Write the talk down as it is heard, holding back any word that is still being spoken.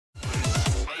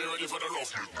for the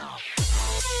love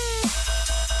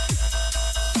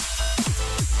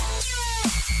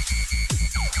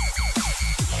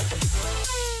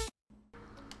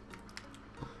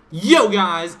you. Yo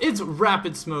guys, it's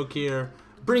Rapid Smoke here,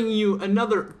 bringing you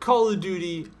another Call of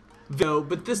Duty video,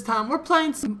 but this time we're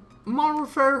playing some Modern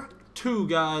Warfare 2,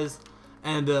 guys.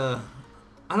 And I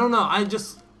don't know, I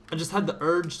just had the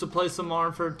urge to play some Modern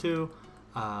Warfare 2.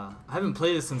 I haven't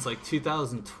played it since like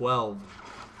 2012,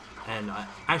 and I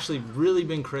actually really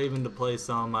been craving to play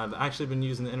some. I've actually been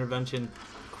using the intervention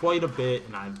quite a bit,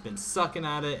 and I've been sucking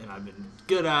at it, and I've been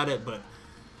good at it, but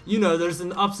you know, there's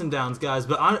an ups and downs, guys.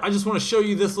 But I just want to show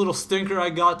you this little stinker I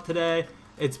got today.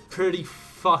 It's pretty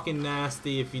fucking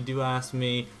nasty if you do ask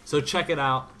me, so check it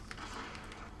out.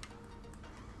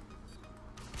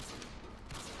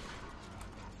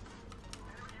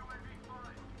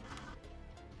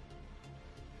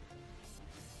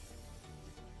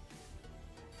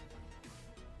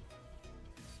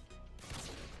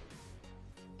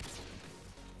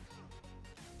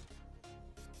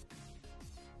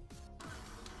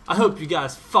 I hope you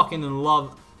guys fucking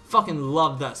love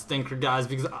that stinker, guys,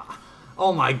 because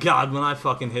oh my god, when I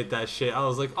fucking hit that shit, I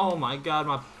was like, oh my god,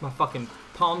 my fucking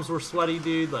palms were sweaty,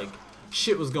 dude. Like,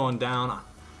 shit was going down.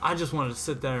 I just wanted to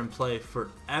sit there and play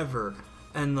forever,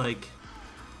 and like,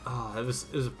 oh, it was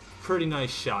a pretty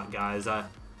nice shot, guys.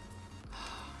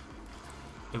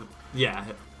 Yeah,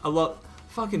 I love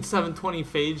fucking 720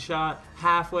 fade shot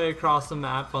halfway across the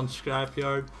map on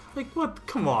Scrapyard. Like, what?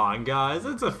 Come on, guys.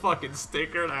 It's a fucking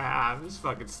sticker and a half. It's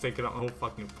fucking sticking up the whole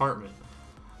fucking apartment.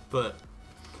 But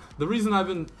the reason I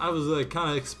was like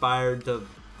kind of inspired to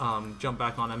jump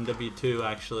back on MW2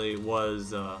 actually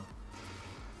was I've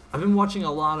been watching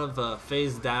a lot of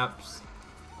FaZe Dap's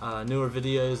newer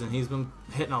videos, and he's been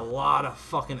hitting a lot of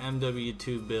fucking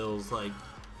MW2 bills, like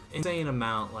insane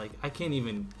amount. Like, I can't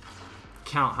even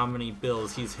count how many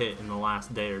bills he's hit in the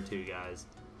last day or two, guys.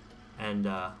 And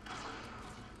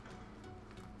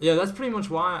yeah, that's pretty much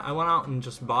why I went out and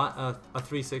just bought a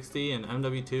 360 and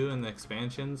MW2 and the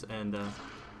expansions, and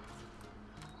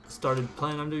started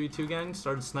playing MW2 again,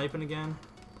 started sniping again.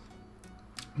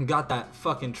 Got that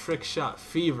fucking trick shot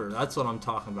fever. That's what I'm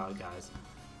talking about, guys.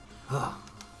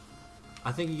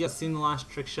 I think you guys seen the last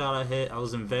trick shot I hit. I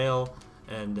was in Vale,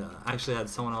 and I actually had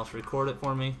someone else record it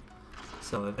for me.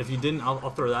 So if you didn't, I'll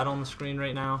throw that on the screen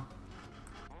right now.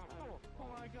 Oh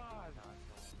my god.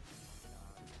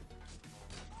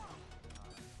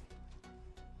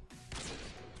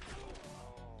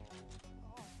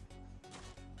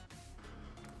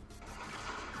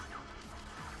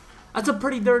 That's a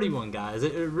pretty dirty one, guys.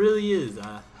 It really is.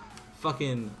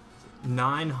 Fucking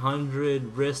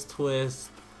 900 wrist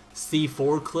twist,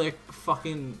 C4 click,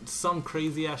 fucking some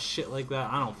crazy ass shit like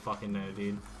that. I don't fucking know,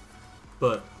 dude.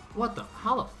 But what the?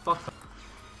 How the fuck?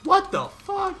 What the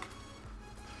fuck?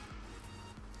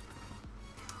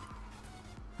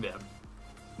 Yeah.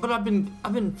 But I've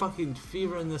been fucking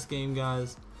fevering this game,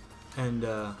 guys, and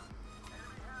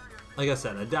like I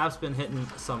said, Adapt's been hitting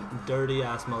some dirty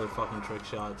ass motherfucking trick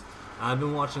shots. I've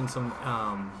been watching some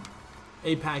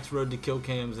Apex Road to Kill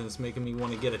cams, and it's making me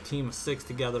want to get a team of 6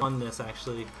 together on this,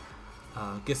 actually.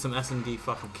 Get some S&D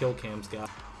fucking kill cams, guys.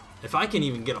 If I can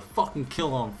even get a fucking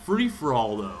kill on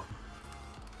free-for-all, though,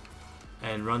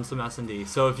 and run some S&D.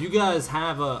 So if you guys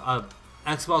have a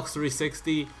Xbox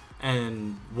 360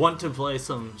 and want to play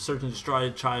some Search and Destroy,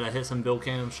 try to hit some bill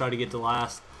cams, try to get to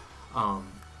last,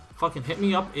 fucking hit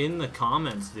me up in the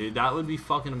comments, dude. That would be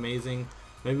fucking amazing.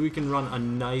 Maybe we can run a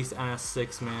nice ass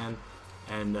 6-man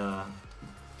and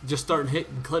just start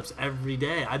hitting clips every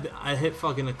day. I hit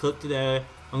fucking a clip today.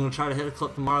 I'm gonna try to hit a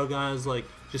clip tomorrow, guys. Like,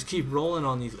 just keep rolling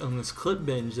on this clip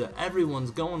binge that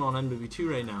everyone's going on MW2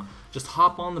 right now. Just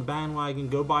hop on the bandwagon,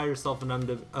 go buy yourself an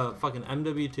fucking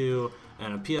MW2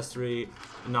 and a PS3.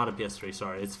 Not a PS3,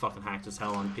 sorry. It's fucking hacked as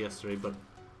hell on PS3, but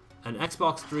an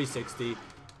Xbox 360.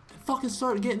 Fucking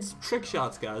start getting some trick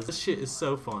shots, guys. This shit is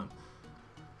so fun.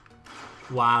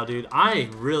 Wow, dude, I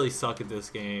really suck at this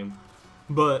game,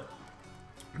 but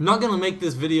I'm not gonna make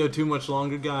this video too much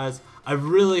longer, guys. I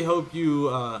really hope you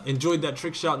enjoyed that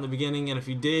trick shot in the beginning, and if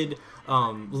you did,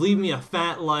 leave me a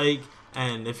fat like,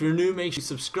 and if you're new, make sure you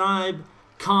subscribe,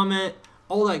 comment,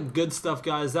 all that good stuff,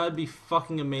 guys. That'd be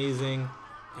fucking amazing,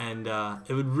 and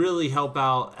it would really help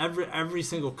out. Every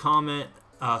single comment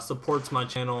supports my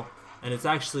channel, and it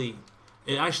actually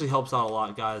helps out a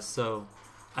lot, guys. So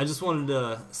I just wanted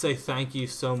to say thank you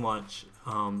so much.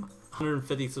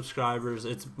 150 subscribers.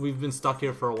 We've been stuck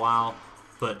here for a while,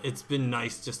 but it's been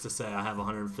nice just to say I have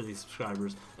 150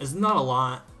 subscribers. It's not a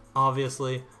lot,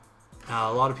 obviously.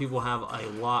 A lot of people have a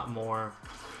lot more,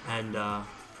 and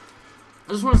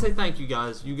I just want to say thank you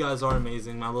guys. You guys are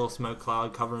amazing. My little smoke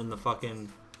cloud covering the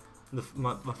fucking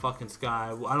my fucking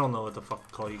sky. I don't know what the fuck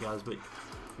to call you guys, but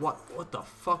what the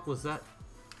fuck was that?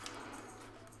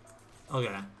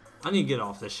 Okay, I need to get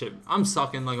off this shit. I'm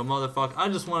sucking like a motherfucker. I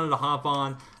just wanted to hop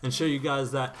on and show you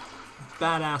guys that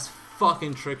badass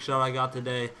fucking trick shot I got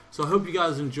today. So I hope you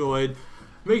guys enjoyed.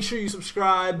 Make sure you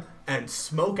subscribe and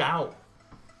smoke out.